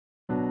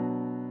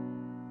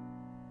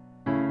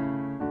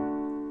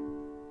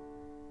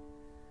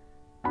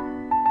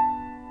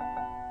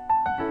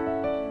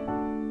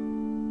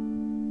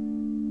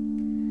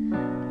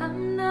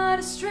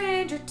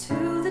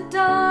to the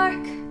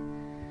dark.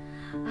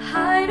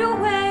 Hide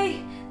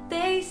away,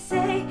 they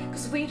say,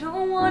 'cause we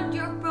don't want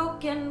your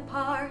broken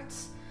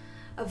parts.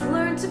 I've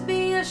learned to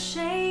be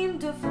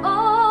ashamed of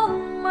all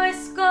my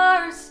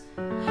scars.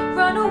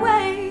 Run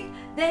away,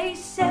 they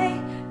say,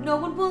 no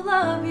one will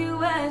love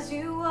you as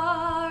you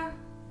are.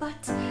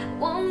 But I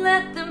won't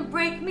let them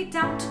break me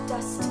down to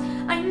dust.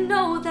 I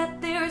know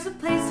that there's a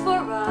place for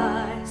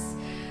us,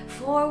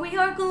 for we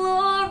are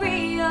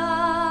glorious.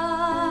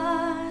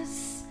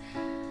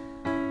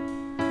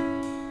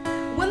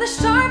 When the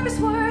sharpest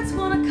words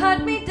wanna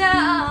cut me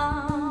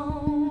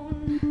down,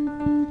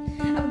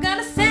 I'm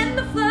gonna send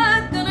a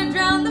flood, gonna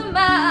drown them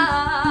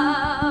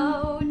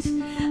out.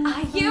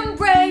 I am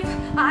brave,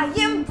 I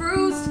am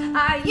bruised,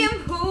 I am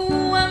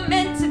who I'm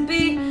meant to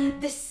be.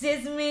 This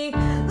is me,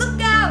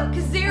 look out,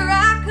 'cause here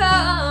I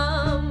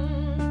come.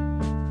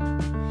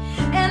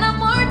 And I'm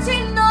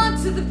marching on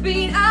to the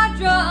beat I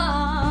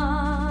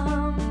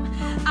drum.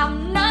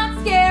 I'm not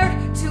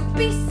scared to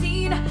be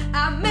seen,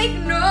 I make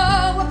no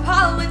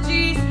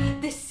apologies.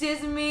 This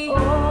is me.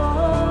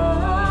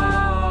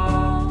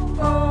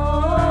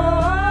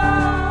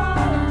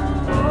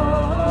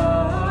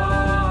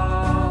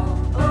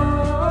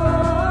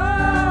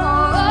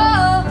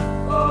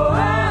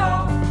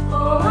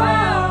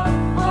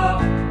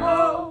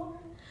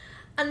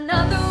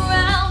 Another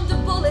round of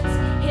bullets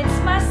hits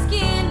my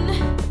skin.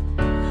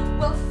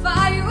 We'll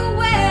fire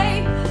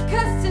away,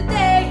 'cause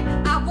today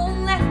I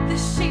won't let the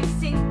shape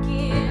sink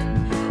in.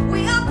 We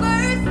are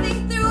bursting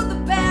through the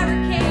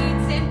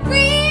barricades and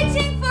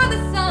reaching for the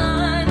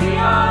sun. We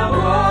are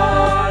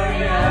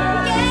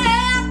warriors.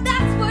 Yeah,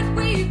 that's what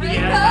we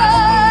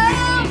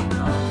become.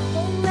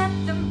 Won't let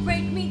them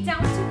break me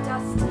down to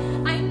dust.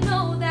 I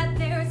know that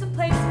there's a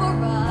place for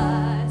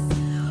us,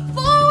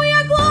 for we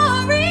are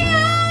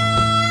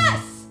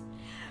glorious.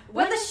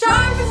 When the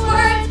sharpest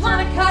words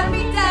wanna cut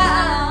me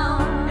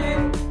down,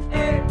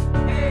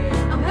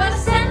 I'm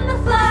gonna send the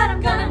flood, I'm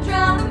gonna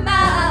drown them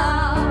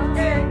out.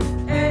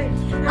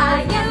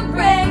 I am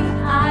brave,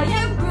 I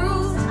am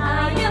bruised,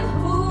 I am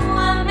who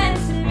I'm meant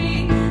to be.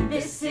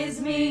 This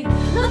is me,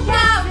 look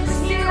out,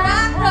 'cause here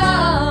I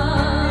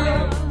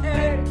come.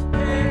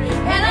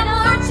 And I'm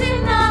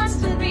marching on to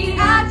the beat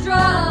I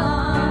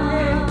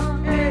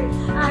drum.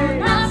 I'm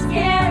not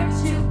scared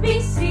to be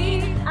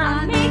seen,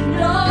 I make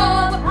no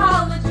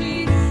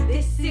apologies.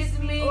 This is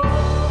me.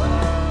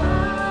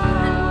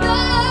 No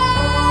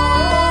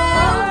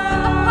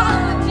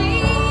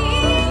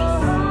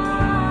apologies.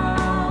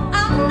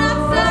 I'm not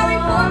sorry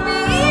for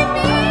being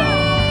me.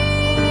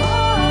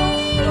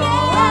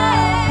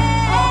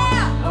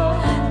 Yeah.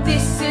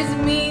 This is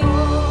me.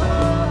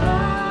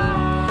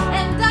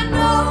 And I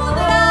know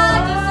that I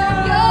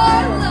deserve your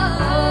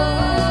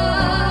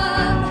love.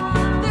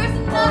 There's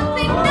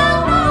nothing now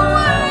more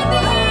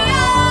worthy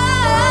of.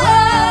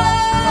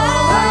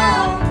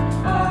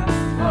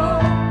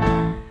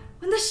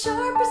 When the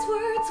sharpest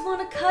words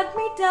wanna cut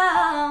me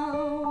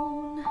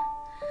down,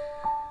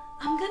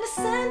 I'm gonna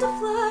send a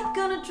flood,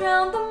 gonna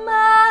drown them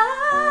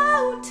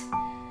out.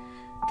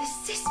 This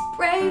is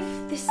brave,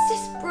 this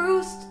is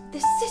bruised,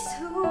 this is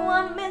who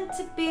I'm meant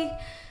to be.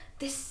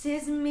 This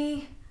is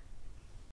me.